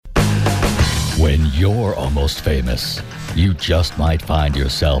When you're almost famous, you just might find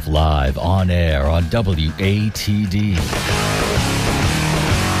yourself live on air on WATD.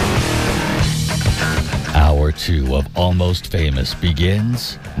 Hour 2 of Almost Famous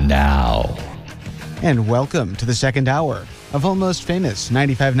begins now. And welcome to the second hour of Almost Famous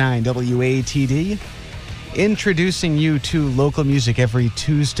 95.9 WATD. Introducing you to local music every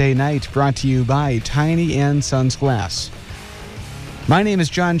Tuesday night, brought to you by Tiny and Sons Glass. My name is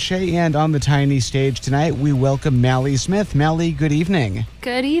John Shea, and on the Tiny stage tonight, we welcome Mally Smith. Mally, good evening.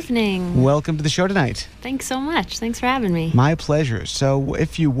 Good evening. Welcome to the show tonight. Thanks so much. Thanks for having me. My pleasure. So,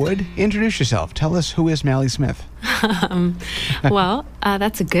 if you would, introduce yourself. Tell us, who is Mally Smith? Well,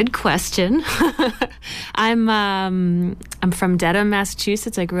 that's a good question. I'm from Dedham,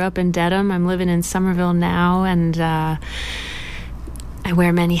 Massachusetts. I grew up in Dedham. I'm living in Somerville now, and I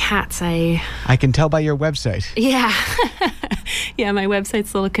wear many hats. I can tell by your website. Yeah. Yeah, my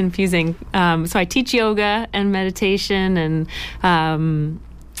website's a little confusing. So I teach yoga and meditation and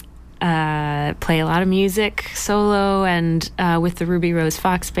play a lot of music solo and with the Ruby Rose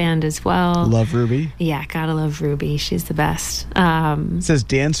Fox Band as well. Love Ruby? Yeah, gotta love Ruby. She's the best. It says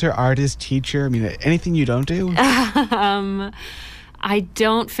dancer, artist, teacher. I mean, anything you don't do? I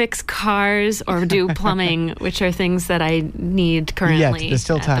don't fix cars or do plumbing, which are things that I need currently. There's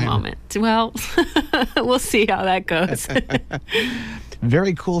still time. At the moment. Well, we'll see how that goes.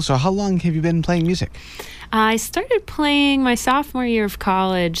 Very cool. So how long have you been playing music? I started playing my sophomore year of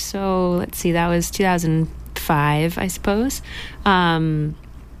college. So let's see, that was 2005, I suppose. My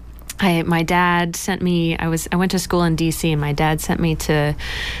dad sent me, I went to school in DC, and my dad sent me to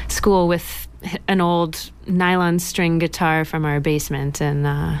school with an old nylon string guitar from our basement,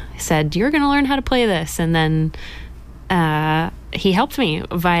 and said, "You're going to learn how to play this." And then he helped me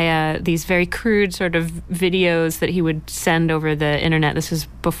via these very crude sort of videos that he would send over the internet. This was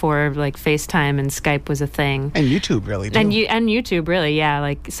before like FaceTime and Skype was a thing. And YouTube, really, too. And YouTube, really, yeah.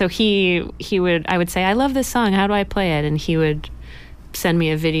 Like, so I would say, "I love this song. How do I play it?" And he would send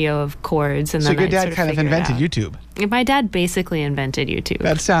me a video of chords, and so then your I'd dad sort of kind of figure it invented out. YouTube. My dad basically invented YouTube.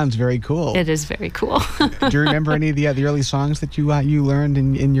 That sounds very cool. It is very cool. Do you remember any of the early songs that you learned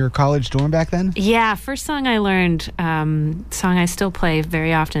in your college dorm back then? Yeah, first song I learned, song I still play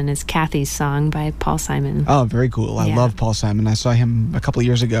very often, is Kathy's Song by Paul Simon. Oh, very cool. I Yeah. love Paul Simon. I saw him a couple of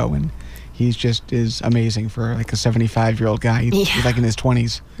years ago, and he's just is amazing for like a 75-year-old guy. He's like in his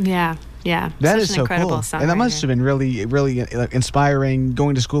 20s. Yeah. Yeah, that such is an so incredible cool. songwriter. And that must have been really, really inspiring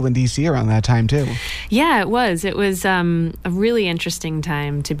going to school in D.C. around that time, too. Yeah, it was. It was a really interesting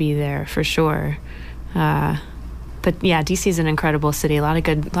time to be there, for sure. But yeah, D.C. is an incredible city. A lot of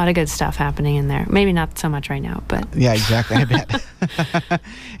good stuff happening in there. Maybe not so much right now, but yeah, exactly. I bet.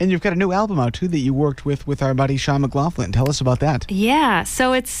 And you've got a new album out too that you worked with our buddy Sean McLaughlin. Tell us about that. Yeah,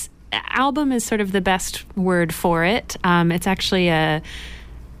 so album is sort of the best word for it. It's actually a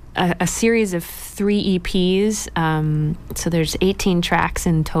series of 3 EPs. So there's 18 tracks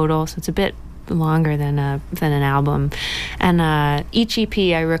in total, so it's a bit longer than an album. And each EP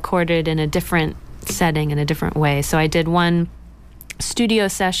I recorded in a different setting, in a different way. So I did one studio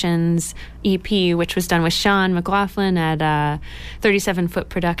sessions EP, which was done with Sean McLaughlin at 37 Foot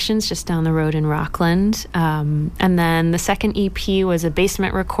Productions just down the road in Rockland. And then the second EP was a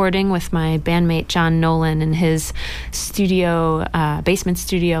basement recording with my bandmate John Nolan in his studio, basement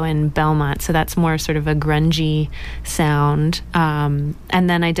studio in Belmont. So that's more sort of a grungy sound. And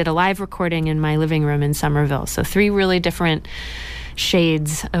then I did a live recording in my living room in Somerville. So 3 really different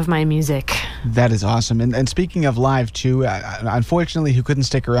shades of my music. That is awesome. And speaking of live too, unfortunately he couldn't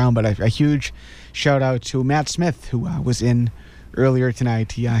stick around, but a huge shout out to Matt Smith, who was in earlier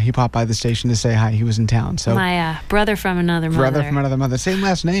tonight. He popped by the station to say hi. He was in town. So my brother from another mother. Brother from another mother. Same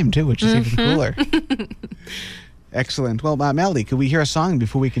last name too, which is even cooler. Excellent. Well, Melody, could we hear a song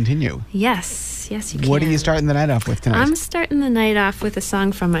before we continue? Yes, you can. What are you starting the night off with tonight? I'm starting the night off with a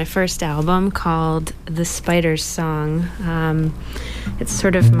song from my first album called The Spider's Song. It's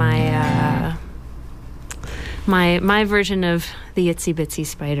sort of my version of the Itsy Bitsy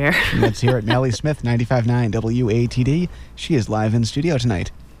Spider. Let's hear it. Mally Smith, 95.9 WATD. She is live in studio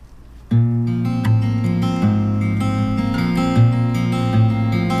tonight.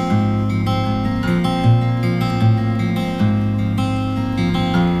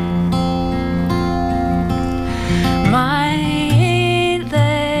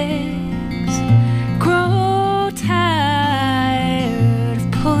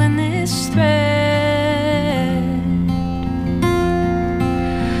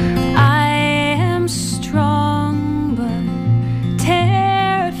 I am strong but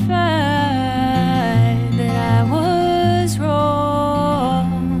terrified.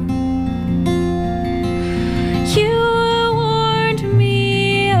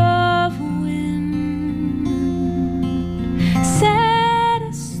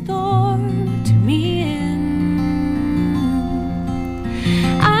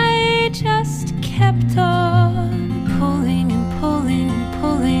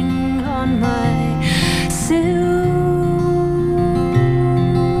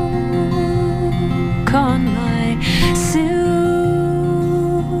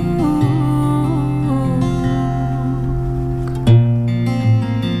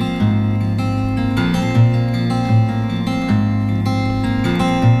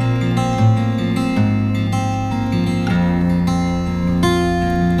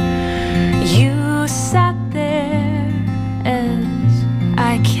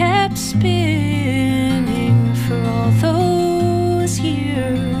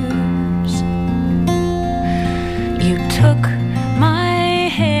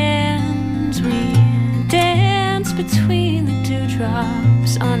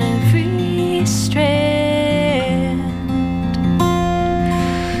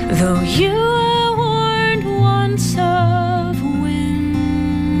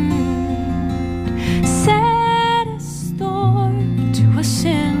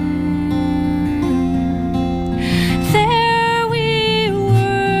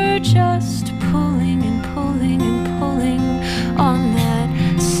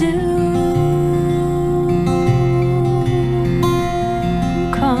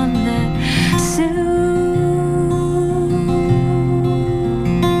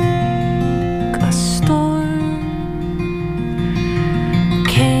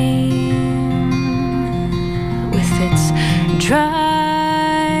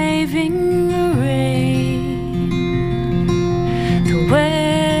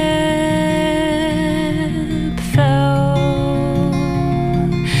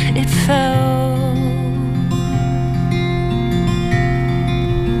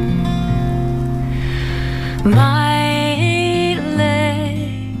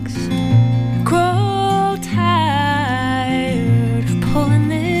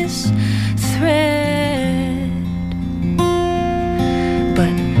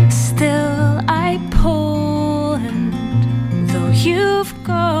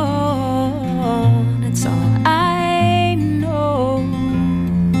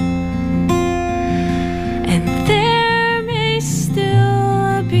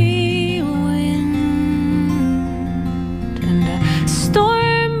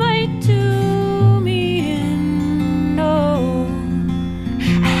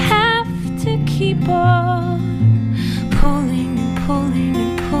 keep on pulling and pulling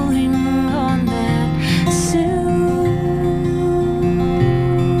and pulling on that silk,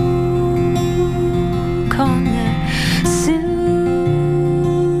 on that silk.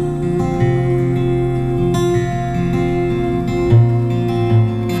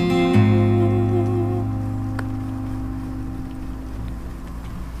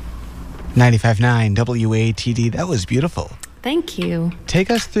 95.9 WATD. That was beautiful. Thank you.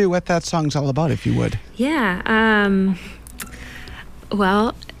 Take us through what that song's all about, if you would. Yeah.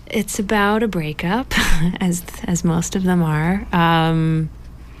 Well, it's about a breakup, as most of them are.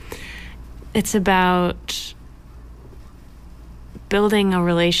 It's about building a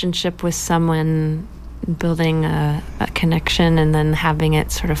relationship with someone, building a connection, and then having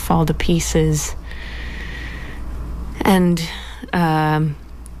it sort of fall to pieces. And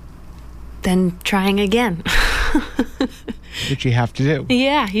then trying again. Which you have to do.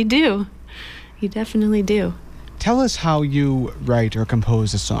 Yeah, you do. You definitely do. Tell us how you write or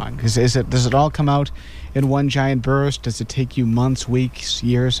compose a song. Does it all come out in one giant burst? Does it take you months, weeks,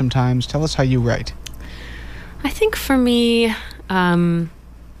 years sometimes? Tell us how you write. I think for me,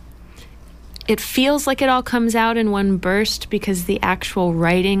 it feels like it all comes out in one burst because the actual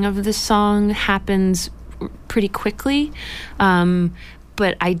writing of the song happens pretty quickly.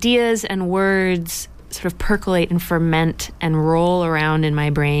 But ideas and words sort of percolate and ferment and roll around in my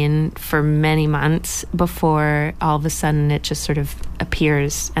brain for many months before all of a sudden it just sort of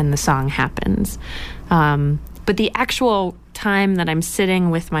appears and the song happens. But the actual time that I'm sitting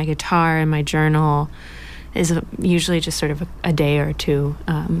with my guitar and my journal is usually just sort of a day or two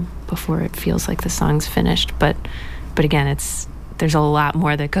before it feels like the song's finished. But again, there's a lot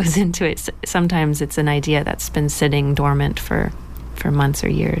more that goes into it. Sometimes it's an idea that's been sitting dormant for months or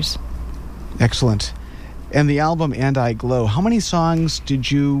years. Excellent. And the album And I Glow, how many songs did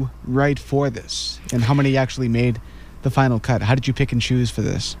you write for this? And how many actually made the final cut? How did you pick and choose for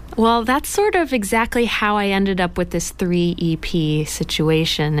this? Well, that's sort of exactly how I ended up with this 3 EP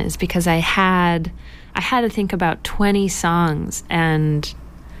situation, is because I had to think about 20 songs, and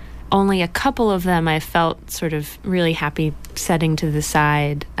only a couple of them I felt sort of really happy setting to the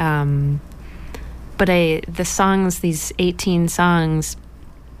side. But the songs, these 18 songs,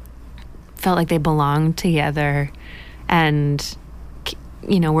 felt like they belonged together and,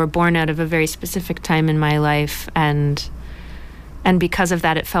 were born out of a very specific time in my life. And because of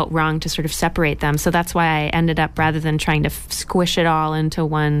that, it felt wrong to sort of separate them. So that's why I ended up, rather than trying to squish it all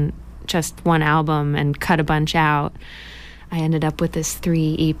into just one album and cut a bunch out, I ended up with this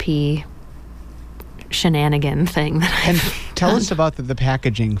 3 EP shenanigan thing that I've tell done. us about the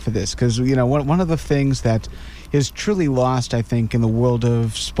packaging for this, because one of the things that is truly lost, I think, in the world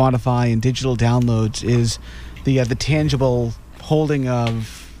of Spotify and digital downloads is the tangible holding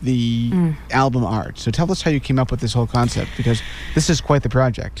of the album art. So tell us how you came up with this whole concept, because this is quite the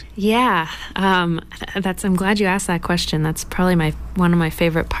project. Yeah, I'm glad you asked that question. That's probably one of my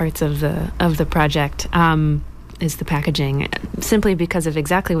favorite parts of the project. Is the packaging, simply because of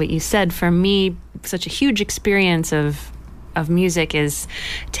exactly what you said. For me, such a huge experience of music is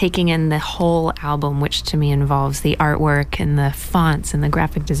taking in the whole album, which to me involves the artwork and the fonts and the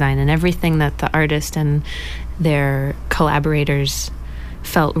graphic design and everything that the artist and their collaborators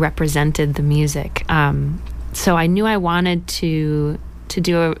felt represented the music. So I knew I wanted to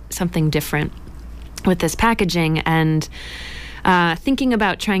do something different with this packaging, and thinking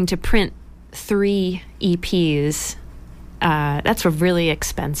about trying to print 3 EPs, that's a really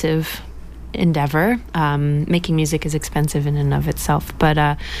expensive endeavor. Making music is expensive in and of itself.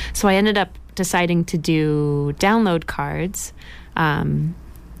 But so I ended up deciding to do download cards. And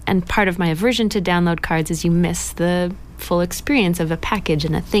part of my aversion to download cards is you miss the full experience of a package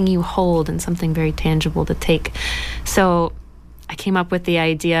and a thing you hold and something very tangible to take. So I came up with the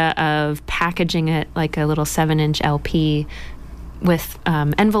idea of packaging it like a little 7-inch LP with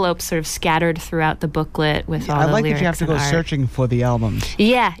envelopes sort of scattered throughout the booklet with all the lyrics. I like that you have to go searching for the albums.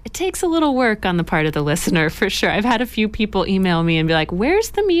 Yeah, it takes a little work on the part of the listener, for sure. I've had a few people email me and be like,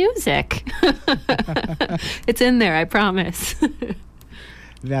 "Where's the music?" It's in there, I promise.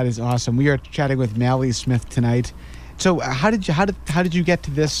 That is awesome. We are chatting with Mally Smith tonight. So, how did you get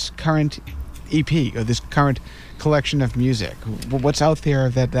to this current EP, or this current collection of music? What's out there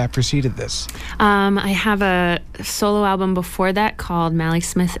that preceded this? I have a solo album before that called Mally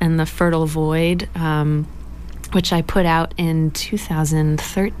Smith and the Fertile Void, which I put out in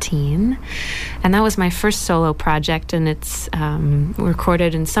 2013. And that was my first solo project, and it's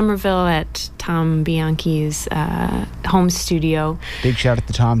recorded in Somerville at Tom Bianchi's home studio. Big shout out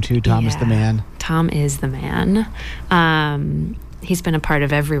to Tom, too. Tom is the man. Tom is the man. He's been a part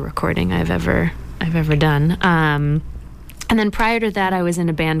of every recording I've ever I've ever done. And then prior to that, I was in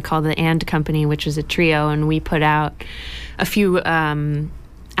a band called the And Company, which was a trio, and we put out a few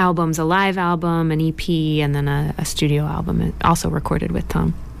albums, a live album, an EP, and then a studio album, also recorded with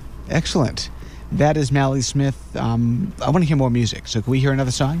Tom. Excellent. That is Mally Smith. I want to hear more music, so can we hear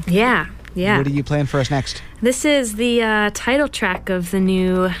another song? Yeah. What are you playing for us next? This is the title track of the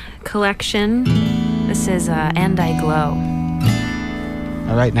new collection. This is And I Glow.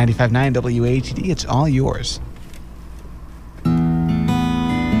 All right, 95.9 WATD, it's all yours.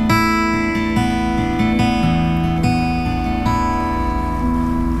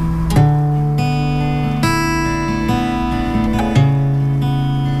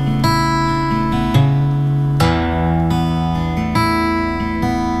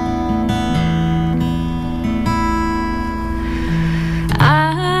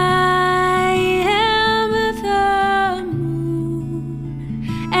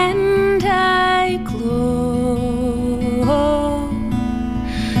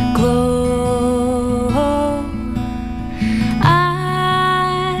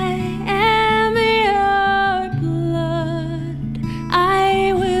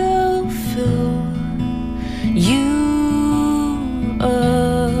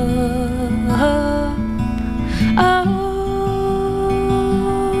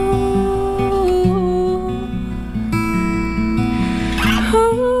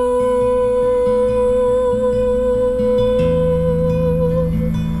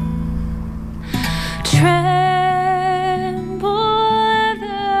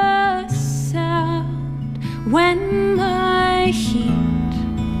 When my heat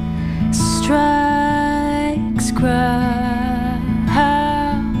strikes ground,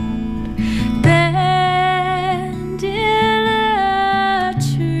 bend in the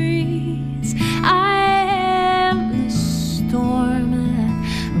trees, I am the storm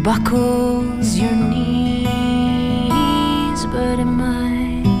that buckles your knees. But am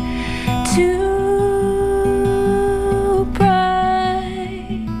I too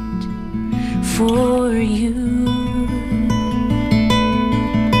bright for you?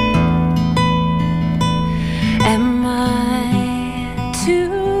 Am I too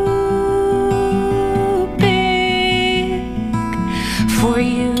big for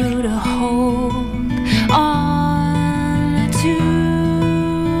you to hold on to?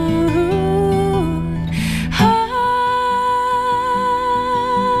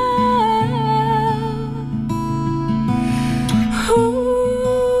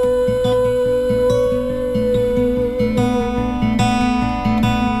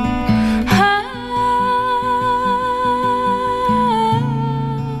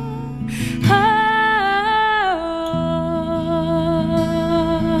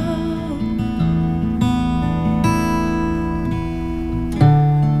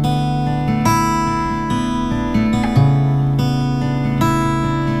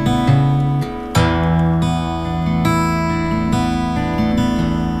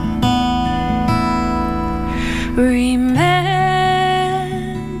 Remember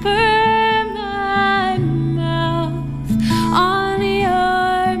my mouth on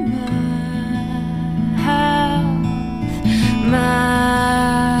your mouth.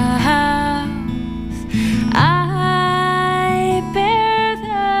 I bear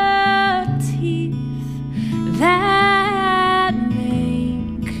the teeth that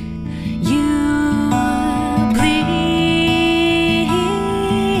make you bleed.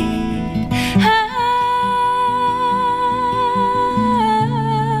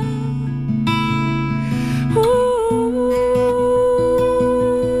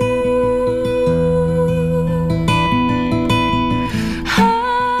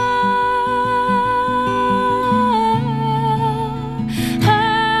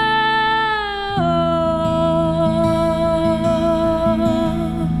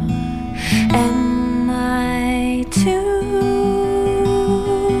 Am I too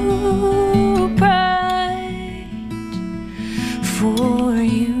bright for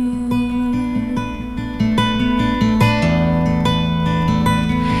you?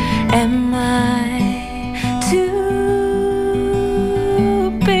 Am I too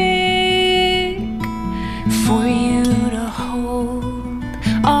big for you to hold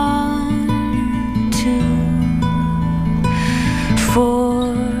on to?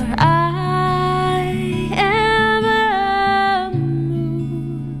 For I am a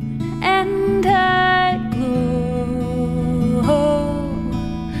moon and I glow.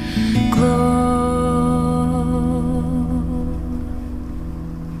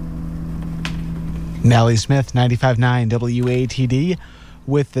 Mally Smith, 95.9 WATD,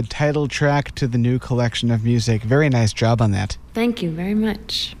 with the title track to the new collection of music. Very nice job on that. Thank you very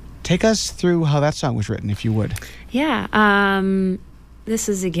much. Take us through how that song was written, if you would. Yeah. This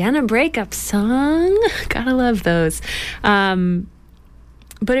is, again, a breakup song. Gotta love those.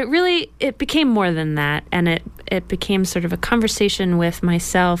 But it became more than that. And it became sort of a conversation with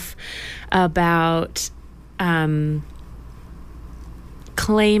myself about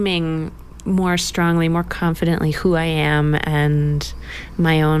claiming more strongly, more confidently who I am and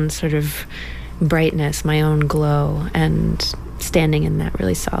my own sort of brightness, my own glow, and standing in that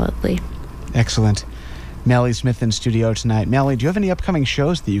really solidly. Excellent. Mally Smith in studio tonight. Mally, do you have any upcoming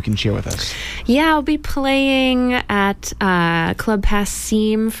shows that you can share with us? Yeah, I'll be playing at Club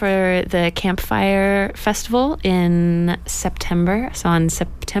Passim for the Campfire Festival in September. So on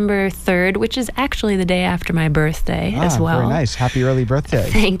September 3rd, which is actually the day after my birthday as well. Very nice. Happy early birthday.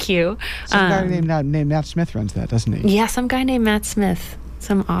 Thank you. Some guy named Matt Smith runs that, doesn't he? Yeah, some guy named Matt Smith.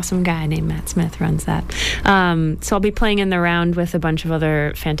 Some awesome guy named Matt Smith runs that. So I'll be playing in the round with a bunch of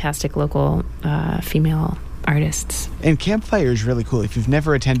other fantastic local female artists. And Campfire is really cool. If you've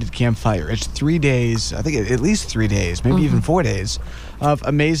never attended Campfire, it's 3 days, I think at least 3 days, maybe even 4 days of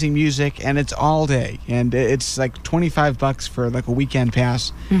amazing music, and it's all day. And it's like $25 for like a weekend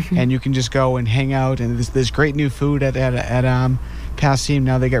pass, and you can just go and hang out. And there's great new food at Passim.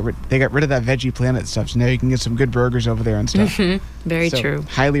 Now they got rid of that Veggie Planet stuff, so now you can get some good burgers over there and stuff. Very true.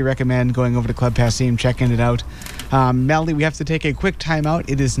 Highly recommend going over to Club Passim, checking it out. Melody, we have to take a quick time out.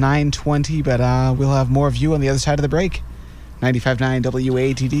 It is 9:20, but we'll have more of you on the other side of the break. 95.9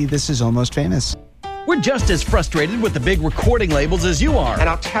 WATD, this is Almost Famous. We're just as frustrated with the big recording labels as you are. And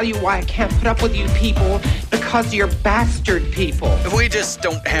I'll tell you why I can't put up with you people, because you're bastard people. We just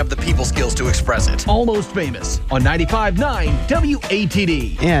don't have the people skills to express it. Almost Famous on 95.9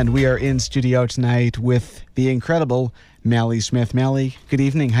 WATD. And we are in studio tonight with the incredible Mally Smith. Mally, good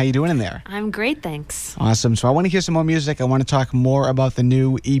evening. How you doing in there? I'm great, thanks. Awesome. So I want to hear some more music. I want to talk more about the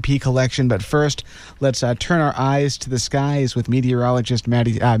new EP collection. But first, let's turn our eyes to the skies with meteorologist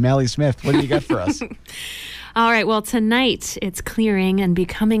Mally Smith. What do you got for us? All right, well, tonight it's clearing and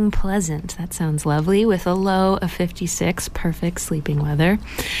becoming pleasant. That sounds lovely, with a low of 56, perfect sleeping weather.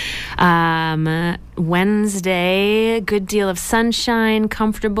 Wednesday, good deal of sunshine,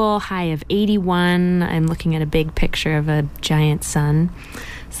 comfortable, high of 81. I'm looking at a big picture of a giant sun,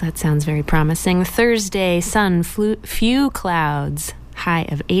 so that sounds very promising. Thursday, sun, few clouds, high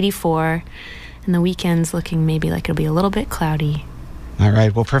of 84. And the weekend's looking maybe like it'll be a little bit cloudy. All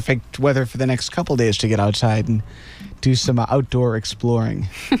right. Well, perfect weather for the next couple days to get outside and do some outdoor exploring.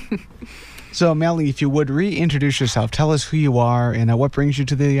 So, Melly, if you would reintroduce yourself, tell us who you are and what brings you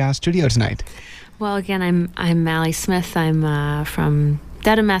to the studio tonight. Well, again, I'm Mally Smith. I'm from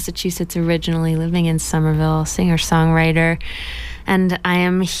Dedham, Massachusetts, originally, living in Somerville, singer-songwriter, and I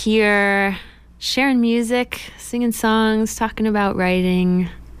am here sharing music, singing songs, talking about writing.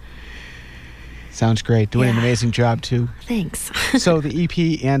 Sounds great. Doing an amazing job, too. Thanks. So the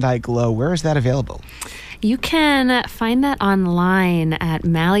EP, And I Glow, where is that available? You can find that online at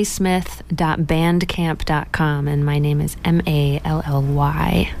mallysmith.bandcamp.com, and my name is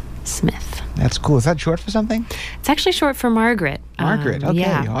Mally Smith. That's cool. Is that short for something? It's actually short for Margaret. Margaret. Okay,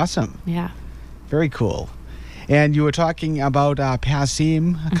 yeah. Awesome. Yeah. Very cool. And you were talking about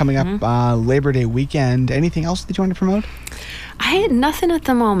Passim coming up Labor Day weekend. Anything else that you want to promote? I had nothing at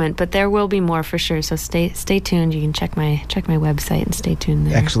the moment, but there will be more for sure. So stay tuned. You can check my website and stay tuned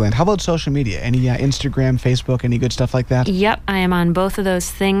there. Excellent. How about social media? Any Instagram, Facebook, any good stuff like that? Yep, I am on both of those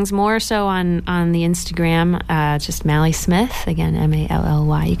things. More so on the Instagram, just Mally Smith. Again, Mally.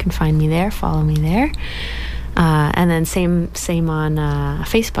 You can find me there. Follow me there. And then same on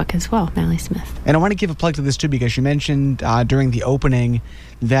Facebook as well, Mally Smith. And I want to give a plug to this too, because you mentioned during the opening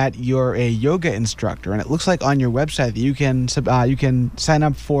that you're a yoga instructor, and it looks like on your website that you can sign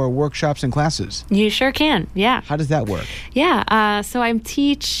up for workshops and classes. You sure can, yeah. How does that work? Yeah, so I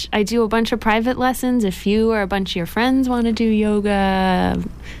do a bunch of private lessons. If you or a bunch of your friends want to do yoga,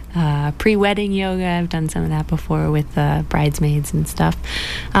 pre-wedding yoga, I've done some of that before with bridesmaids and stuff.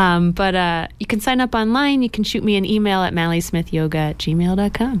 But you can sign up online. You can shoot me an email at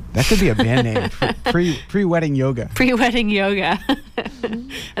mallysmithyoga@gmail.com. That could be a band name. Pre-wedding yoga. Pre-wedding yoga.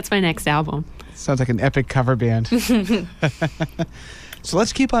 That's my next album. Sounds like an epic cover band. So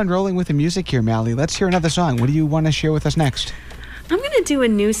let's keep on rolling with the music here, Mally. Let's hear another song. What do you want to share with us next? I'm going to do a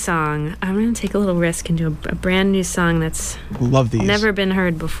new song. I'm going to take a little risk and do a brand new song that's Love these. Never been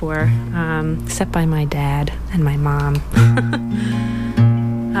heard before, except by my dad and my mom.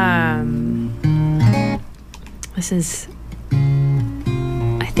 This is,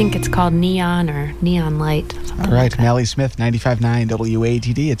 I think it's called Neon or Neon Light. All right, like Mally Smith, 95.9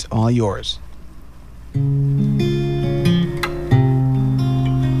 WATD. It's all yours.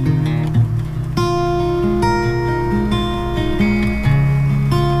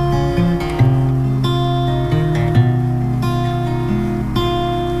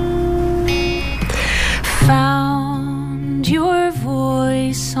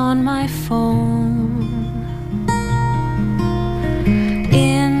 on my phone,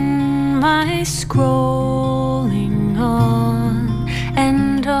 in my scrolling on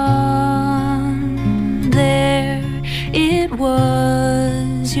and on, there it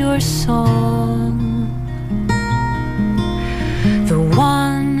was, your song, the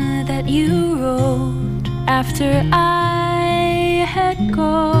one that you wrote after I had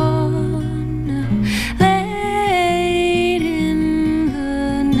gone, late in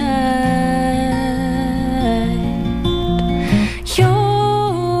the night.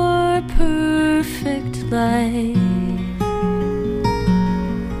 Your perfect life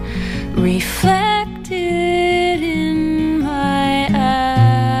reflected in my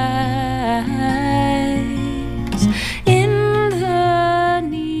eyes, in the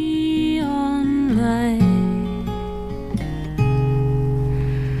neon light.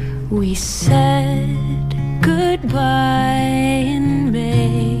 We said goodbye in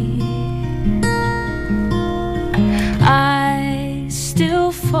May. I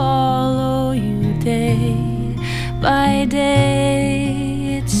still follow you day by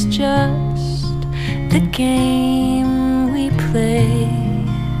day. It's just the game we play.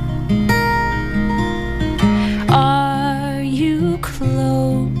 Are you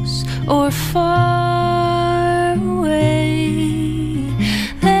close or far away?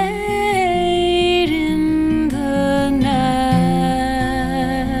 Late in the night,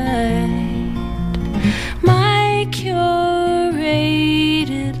 my curated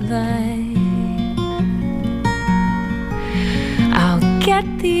light, I'll get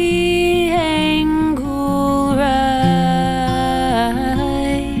the angle right.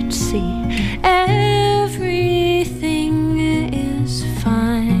 See, everything is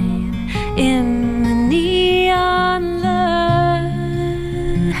fine in the neon light.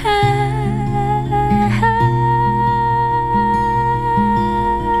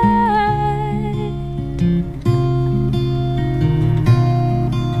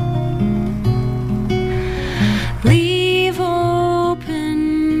 Leave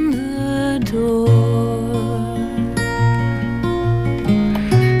open the door,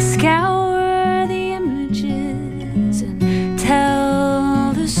 scour the images and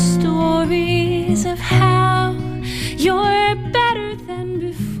tell the stories of how you're better than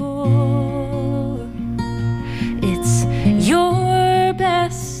before. It's your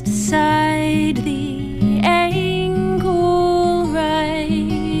best side, the angle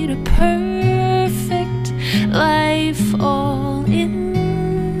right, a perfect life all in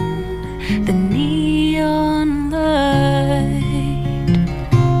the neon light.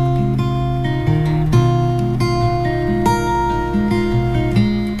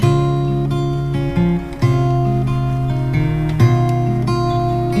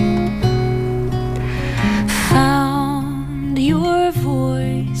 Found your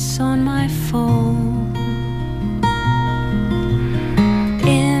voice on my phone,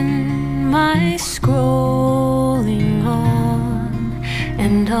 in my scrolling on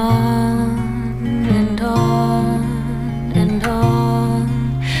and on and on and on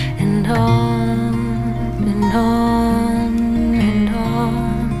and on and on and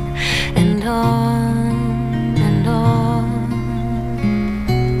on and on and on.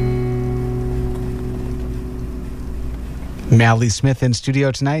 Melly Smith in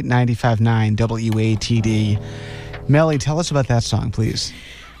studio tonight, 95.9 WATD. Melly, tell us about that song, please.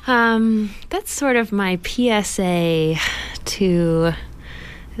 That's sort of my PSA to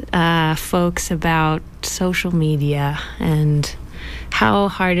folks about social media and how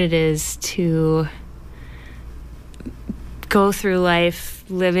hard it is to go through life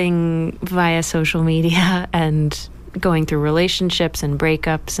living via social media and going through relationships and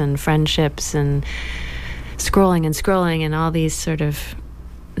breakups and friendships and scrolling and all these sort of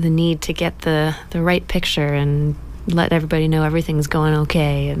the need to get the right picture and let everybody know everything's going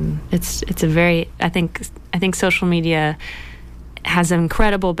okay. And it's a very, I think social media has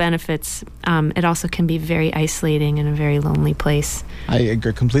incredible benefits. It also can be very isolating and a very lonely place. I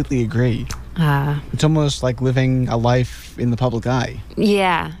completely agree. It's almost like living a life in the public eye.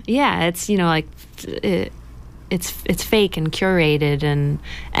 Yeah. It's it's fake and curated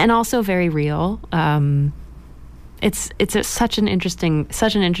and also very real. It's such an interesting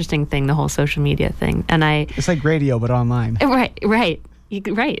thing, the whole social media thing. And it's like radio but online. Right.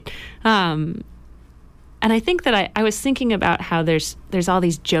 And I think that I was thinking about how there's all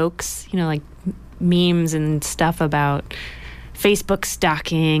these jokes, like memes and stuff about Facebook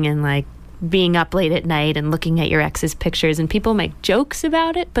stalking and like being up late at night and looking at your ex's pictures, and people make jokes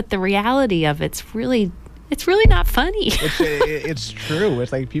about it, but the reality of it's really it's really not funny. It's true.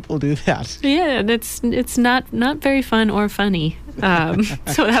 It's like people do that. Yeah, and it's not very fun or funny.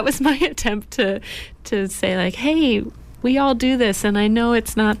 So that was my attempt to say like, hey, we all do this, and I know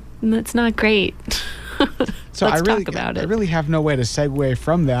it's not great. So Let's talk about it. I really have no way to segue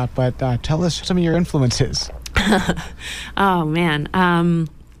from that, but tell us some of your influences. Oh man, I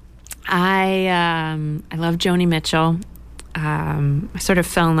love Joni Mitchell. I sort of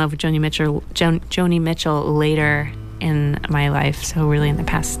fell in love with Joni Mitchell later in my life, so really in the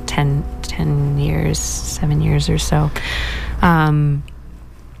past 10 years, 7 years or so.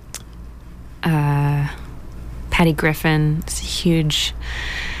 Patty Griffin is a huge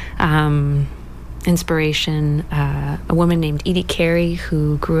inspiration. A woman named Edie Carey,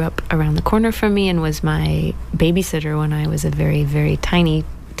 who grew up around the corner from me and was my babysitter when I was a very, very tiny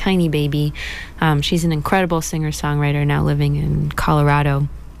baby. She's an incredible singer-songwriter now living in Colorado.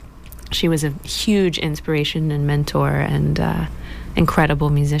 She was a huge inspiration and mentor and incredible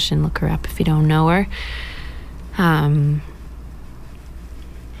musician. Look her up if you don't know her.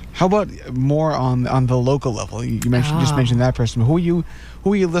 How about more on the local level? You just mentioned that person. Who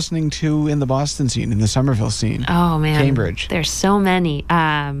are you listening to in the Boston scene, in the Somerville scene? Oh man, Cambridge. There's so many.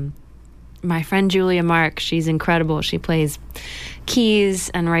 My friend Julia Mark, she's incredible. She plays keys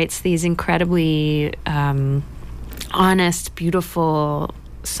and writes these incredibly honest, beautiful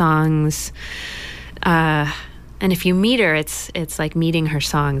songs. And if you meet her, it's like meeting her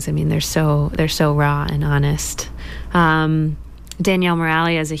songs. I mean, they're so raw and honest. Danielle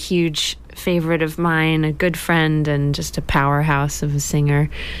Moralia is a huge favorite of mine, a good friend, and just a powerhouse of a singer.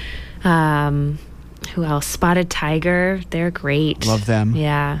 Who else? Spotted Tiger. They're great. Love them.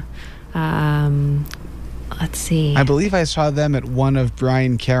 Yeah. Let's see. I believe I saw them at one of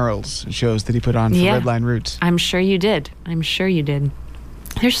Brian Carroll's shows that he put on for Redline Roots. I'm sure you did.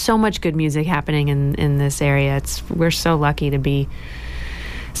 There's so much good music happening in this area. We're so lucky to be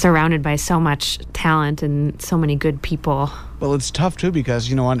surrounded by so much talent and so many good people. Well, it's tough too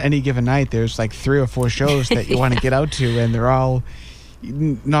because, on any given night there's like 3 or 4 shows that you want to get out to, and they're all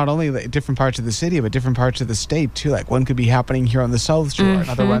not only different parts of the city but different parts of the state too. Like one could be happening here on the South Shore,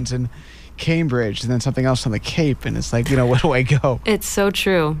 another one's in Cambridge, and then something else on the Cape, and it's like, where do I go? It's so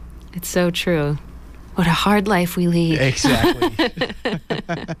true. What a hard life we lead. Exactly.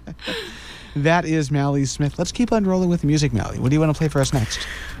 That is Mally Smith. Let's keep on rolling with the music, Mally. What do you want to play for us next?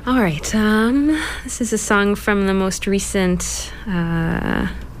 All right. This is a song from the most recent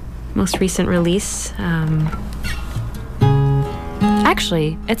release.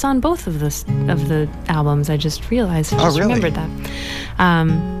 Actually, it's on both of the albums. I just realized. I just remembered that.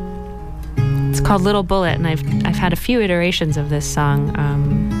 It's called Little Bullet, and I've had a few iterations of this song.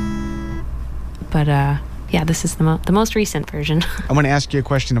 But this is the most recent version. I'm going to ask you a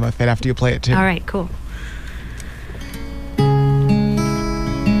question about that after you play it too. All right, cool.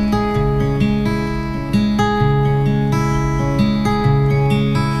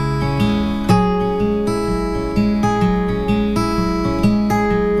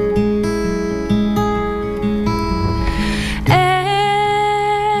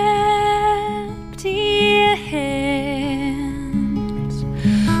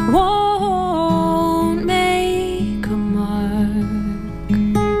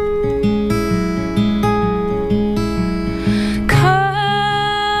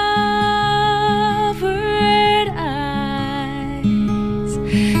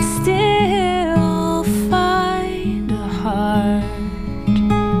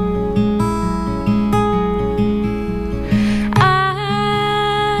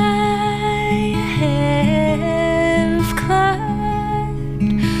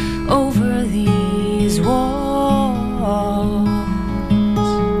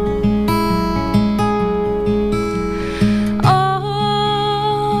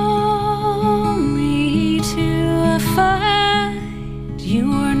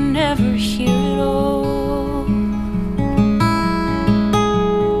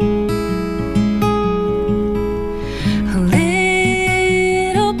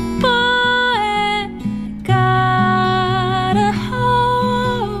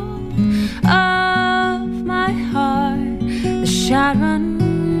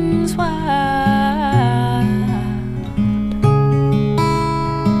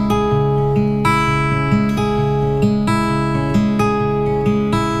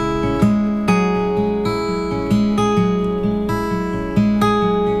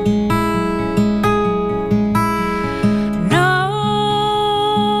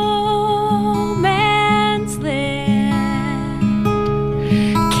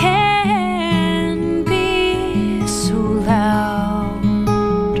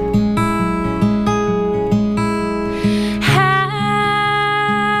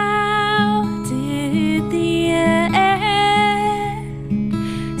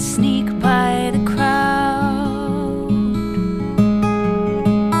 sneak by the crowd.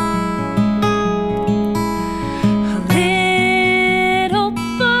 A little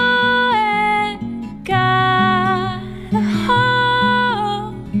boy got a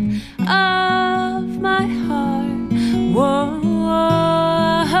hold of my heart. Whoa.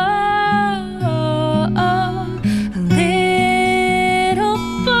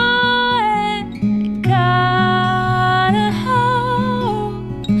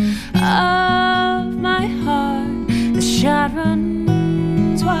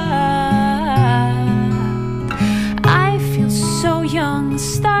 Runs wild. I feel so young,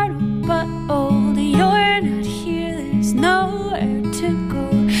 startled but old. You're not here, there's nowhere to go.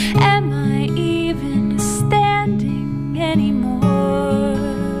 Am I even standing anymore?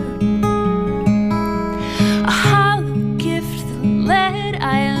 A hollow gift, the lead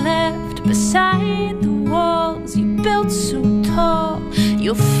I left beside the walls you built so tall.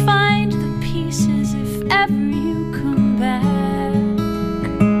 You'll find the pieces if ever you come back.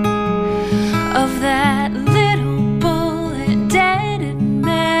 Of that little bullet, dead in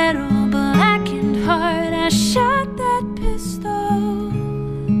metal, blackened heart, I shot that pistol.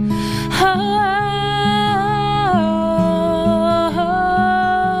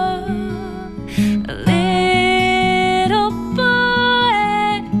 A little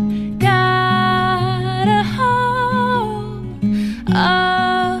boy got a hold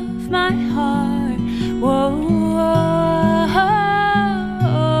of my heart. Whoa.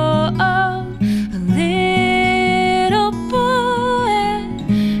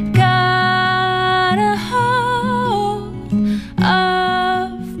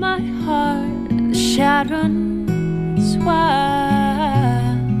 Runs wild.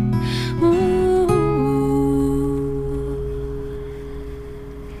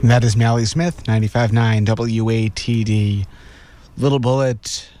 That is Mally Smith, 95.9 WATD. Little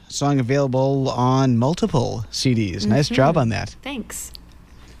Bullet, song available on multiple CDs. Nice job on that. Thanks.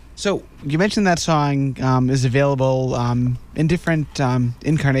 So you mentioned that song is available in different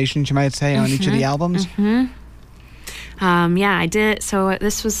incarnations, you might say, on each of the albums. Yeah, I did. So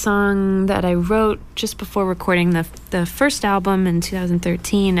this was a song that I wrote just before recording the first album in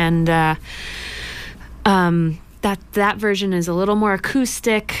 2013, and that version is a little more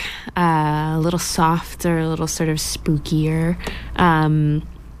acoustic, a little softer, a little sort of spookier. And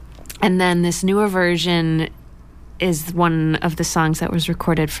then this newer version is one of the songs that was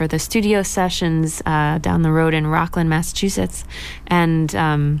recorded for the studio sessions down the road in Rockland, Massachusetts,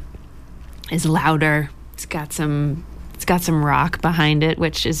 and is louder. It's got some rock behind it,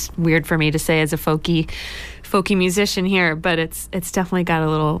 which is weird for me to say as a folky musician here, but it's definitely got a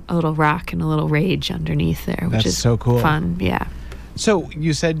little rock and a little rage underneath there, which is so cool. Fun. Yeah. So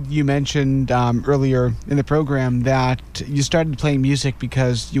you mentioned earlier in the program that you started playing music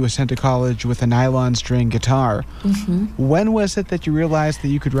because you were sent to college with a nylon string guitar. Mm-hmm. When was it that you realized that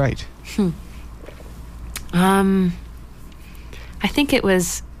you could write? I think it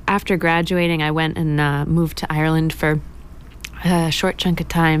was after graduating. I went and moved to Ireland for a short chunk of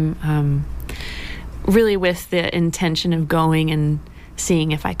time, really with the intention of going and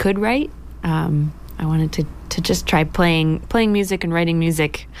seeing if I could write. I wanted to just try playing music and writing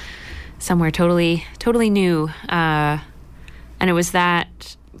music somewhere totally new. And it was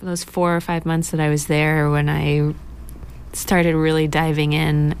those 4 or 5 months that I was there when I started really diving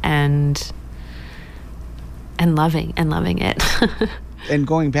in and loving it. And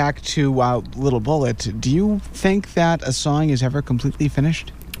going back to Little Bullet, do you think that a song is ever completely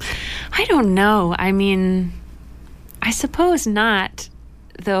finished? I don't know. I mean, I suppose not,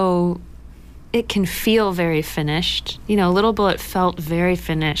 though it can feel very finished. You know, Little Bullet felt very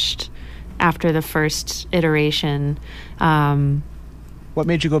finished after the first iteration. What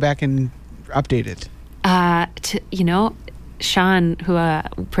made you go back and update it? Sean, who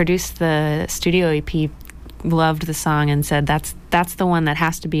produced the studio EP, loved the song and said, that's the one that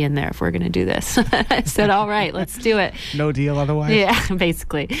has to be in there if we're going to do this. I said, all right, let's do it. No deal otherwise? Yeah,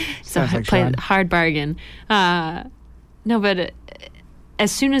 basically. So I played a hard bargain. But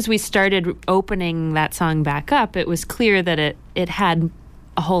as soon as we started opening that song back up, it was clear that it had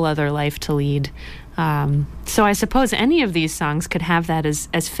a whole other life to lead. So I suppose any of these songs could have that as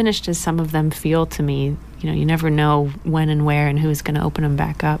finished as some of them feel to me. You know, you never know when and where and who's going to open them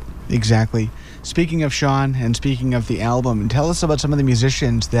back up. Exactly. Speaking of Sean and speaking of the album, tell us about some of the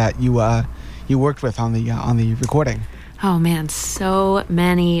musicians that you worked with on the recording. Oh man, so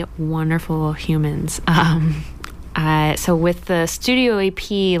many wonderful humans. So with the studio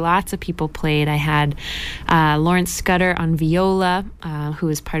EP, lots of people played. I had Lawrence Scudder on viola, who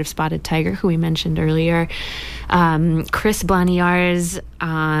is part of Spotted Tiger, who we mentioned earlier. Chris Blaniars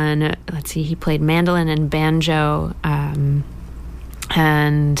on, he played mandolin and banjo.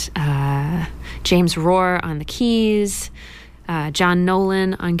 And James Rohr on the keys. John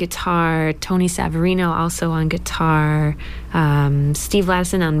Nolan on guitar, Tony Savarino also on guitar, Steve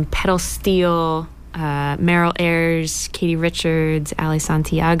Ladison on pedal steel, Merrill Ayers, Katie Richards, Ali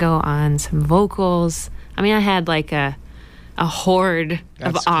Santiago on some vocals. I mean, I had like a horde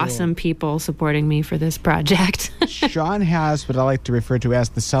of awesome people supporting me for this project. Sean has what I like to refer to as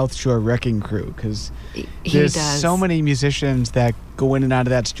the South Shore Wrecking Crew, because there's so many musicians that go in and out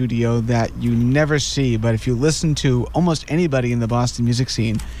of that studio that you never see, but if you listen to almost anybody in the Boston music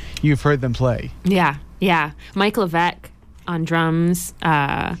scene, you've heard them play. Yeah. Mike Levesque on drums.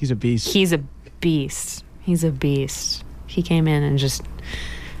 He's a beast. He's a beast. He came in and just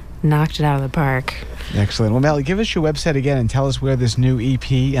knocked it out of the park. Excellent. Well, Melly, give us your website again and tell us where this new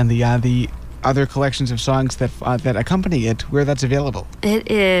EP and the other collections of songs that accompany it, where that's available.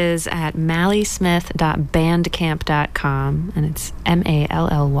 It is at mallysmith.bandcamp.com, and it's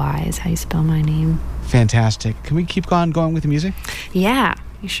Mally is how you spell my name. Fantastic. Can we keep going with the music? Yeah,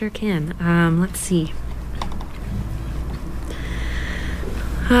 you sure can. Let's see.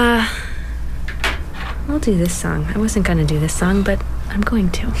 I'll do this song. I wasn't going to do this song, but I'm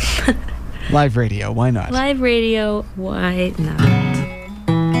going to. Live radio, why not? Live radio, why not?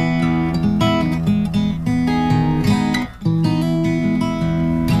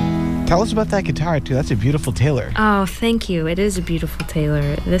 Tell us about that guitar, too. That's a beautiful Taylor. Oh, thank you. It is a beautiful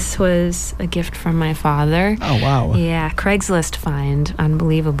Taylor. This was a gift from my father. Oh, wow. Yeah, Craigslist find,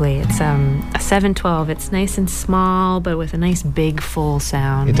 unbelievably. It's a 712. It's nice and small, but with a nice big full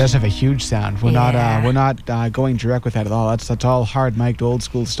sound. It does have a huge sound. We're not going direct with that at all. That's all hard mic'd old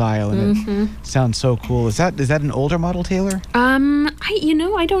school style, and it sounds so cool. Is that an older model Taylor?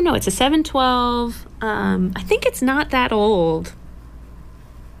 I don't know. It's a 712. I think it's not that old.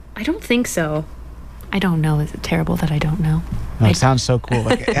 I don't think so. I don't know. Is it terrible that I don't know? No, it sounds so cool.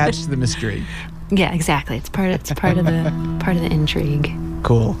 Like, it adds to the mystery. Yeah, exactly. It's part of the intrigue.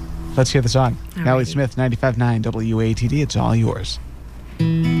 Cool. Let's hear the song. Mally Alrighty. Smith, 95.9 WATD. It's all yours.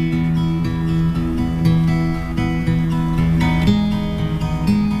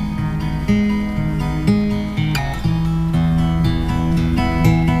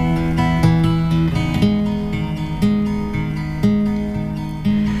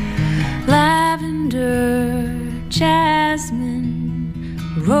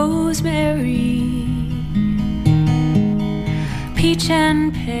 Rosemary, peach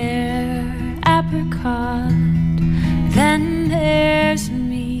and pear, apricot, then there's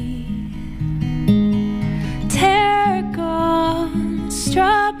me, tarragon,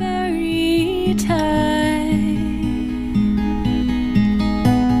 strawberry time,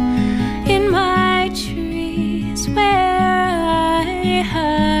 in my trees where I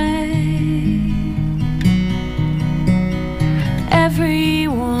hide.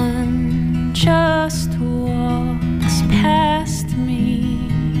 Everyone just walks past me.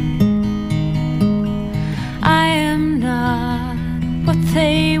 I am not what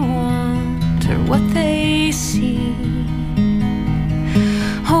they want or what they see.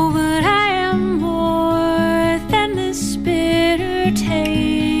 Oh, but I am more than this bitter taste.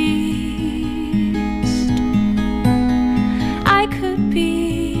 I could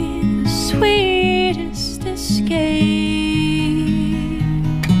be the sweetest escape.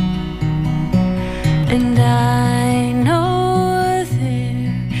 And I know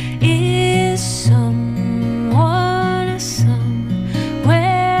there is someone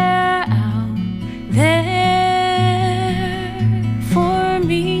somewhere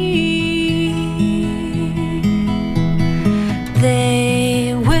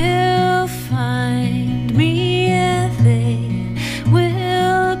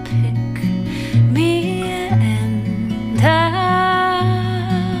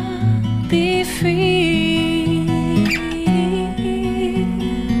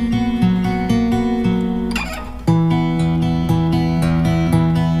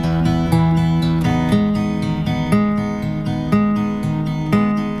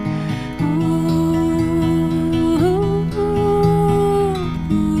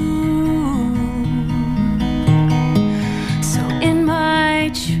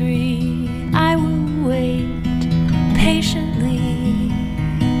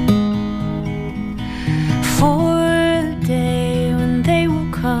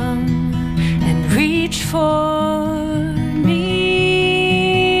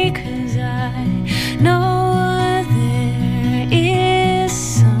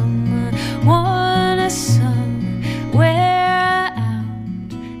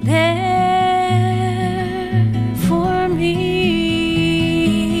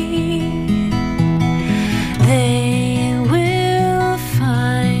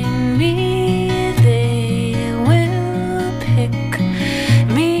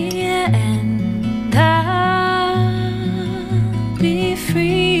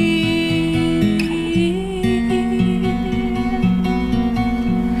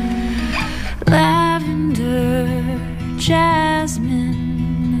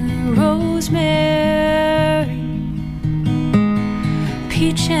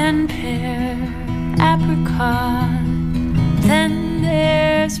peach and pear, apricot, then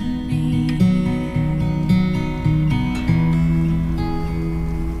there's me.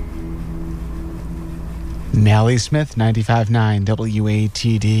 Mally Smith, 95.9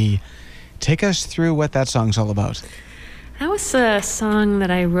 WATD. Take us through what that song's all about. That was a song that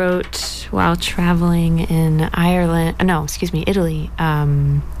I wrote while traveling in Italy,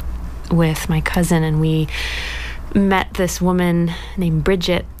 with my cousin, and we met this woman named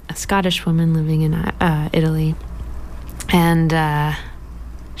Bridget, a Scottish woman living in Italy, and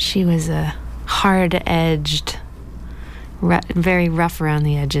she was a hard-edged, very rough around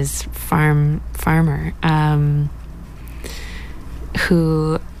the edges farmer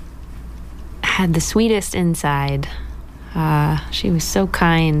who had the sweetest inside. She was so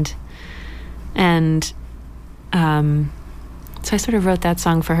kind, and so I sort of wrote that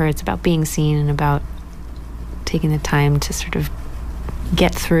song for her. It's about being seen and about taking the time to sort of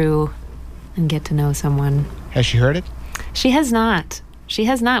get through and get to know someone. Has she heard it? She has not.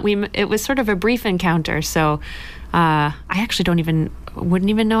 It was sort of a brief encounter, so I actually wouldn't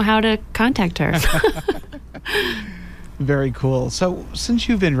even know how to contact her. Very cool. So, since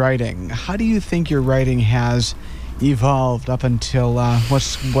you've been writing, how do you think your writing has evolved up until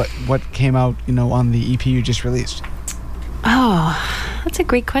what came out, on the EP you just released? Oh, that's a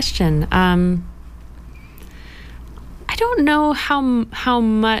great question. I don't know how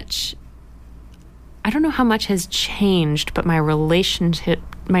much. I don't know how much has changed, but my relationship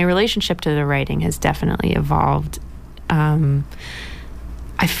to the writing has definitely evolved. I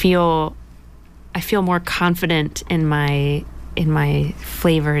feel more confident in my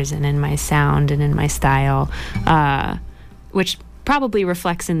flavors and in my sound and in my style, which probably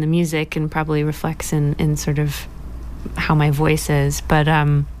reflects in the music and probably reflects in sort of how my voice is. But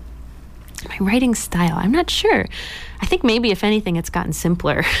my writing style, I'm not sure. I think maybe, if anything, it's gotten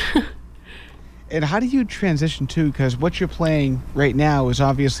simpler. And how do you transition to, because what you're playing right now is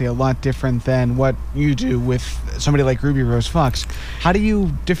obviously a lot different than what you do with somebody like Ruby Rose Fox. How do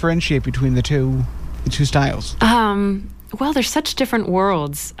you differentiate between the two styles? Well, they're such different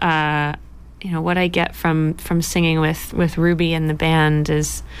worlds. What I get from singing with Ruby and the band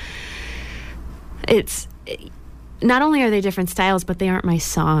is, it's not only are they different styles, but they aren't my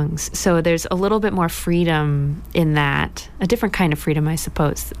songs. So there's a little bit more freedom in that, a different kind of freedom, I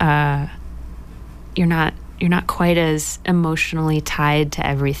suppose. You're not quite as emotionally tied to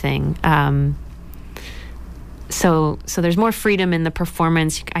everything. So there's more freedom in the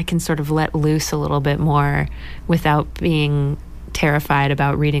performance. I can sort of let loose a little bit more without being terrified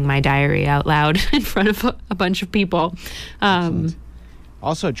about reading my diary out loud in front of a bunch of people.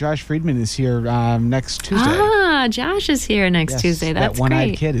 Also, Josh Friedman is here next Tuesday. Josh is here next Tuesday. That's that one-eyed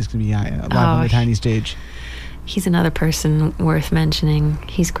great. kid is going to be live on the tiny stage. He's another person worth mentioning.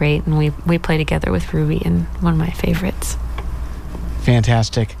 He's great, and we play together with Ruby, and one of my favorites.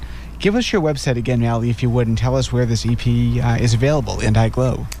 Fantastic. Give us your website again, Mally, if you would, and tell us where this EP is available, And I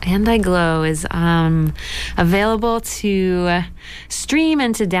Glow. And I Glow is available to stream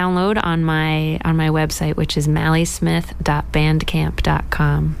and to download on my website, which is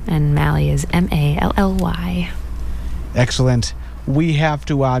mallysmith.bandcamp.com, and Mally is Mally. Excellent. We have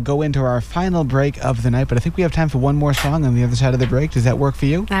to go into our final break of the night, but I think we have time for one more song on the other side of the break. Does that work for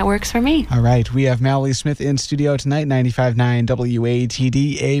you? That works for me. All right. We have Mally Smith in studio tonight, 95.9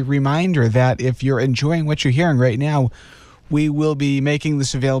 WATD. A reminder that if you're enjoying what you're hearing right now, we will be making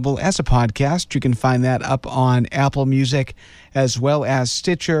this available as a podcast. You can find that up on Apple Music as well as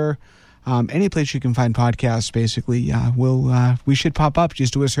Stitcher. Any place you can find podcasts, basically, we should pop up.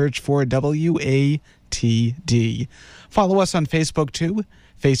 Just do a search for WATD. Follow us on Facebook, too.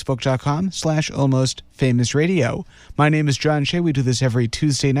 Facebook.com/AlmostFamousRadio. My name is John Shea. We do this every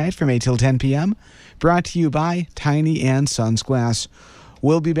Tuesday night from 8 till 10 p.m. Brought to you by Tiny and Sons Glass.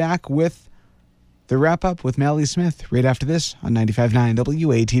 We'll be back with the wrap-up with Mally Smith right after this on 95.9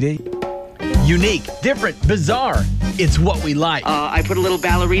 WATD. Unique, different, bizarre. It's what we like. I put a little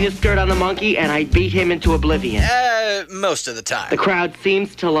ballerina skirt on the monkey and I beat him into oblivion. Most of the time. The crowd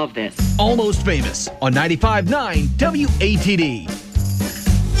seems to love this. Almost Famous on 95.9 WATD.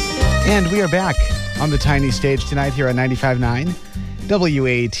 And we are back on the tiny stage tonight here on 95.9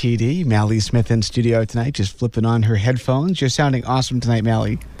 WATD. Mally Smith in studio tonight, just flipping on her headphones. You're sounding awesome tonight,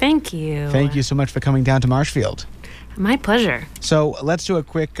 Mally. Thank you. Thank you so much for coming down to Marshfield. My pleasure. So let's do a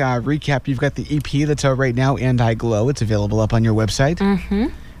quick recap. You've got the EP that's out right now, And I Glow. It's available up on your website. Mm-hmm.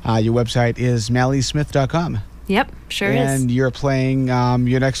 Your website is mallysmith.com. Yep, sure is. And you're playing,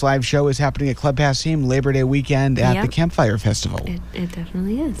 your next live show is happening at Club Passim Labor Day weekend at the Campfire Festival. It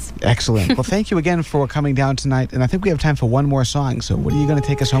definitely is. Excellent. Well, thank you again for coming down tonight. And I think we have time for one more song. So what are you going to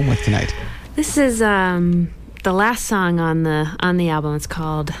take us home with tonight? This is the last song on the album. It's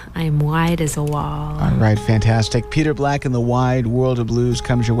called I Am Wide as a Wall. All right, fantastic. Peter Black and the Wide World of Blues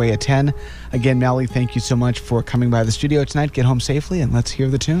comes your way at 10. Again, Mallie, thank you so much for coming by the studio tonight. Get home safely, and let's hear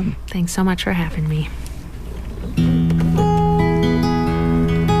the tune. Thanks so much for having me.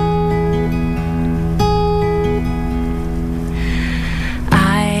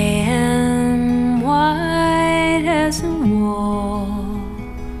 I am wide as a wall,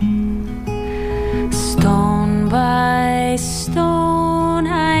 stone by stone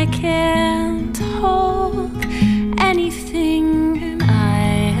I can't hold anything, and I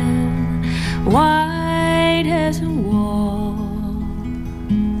am wide as a wall,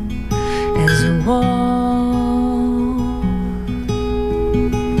 as a wall.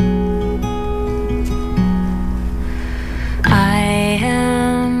 I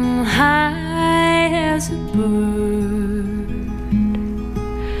am high as a bird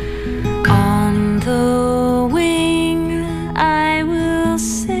on the wing. I will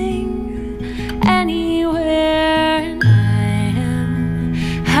sing anywhere, and I am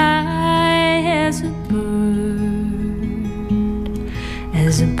high as a bird,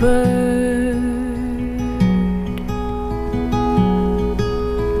 as a bird.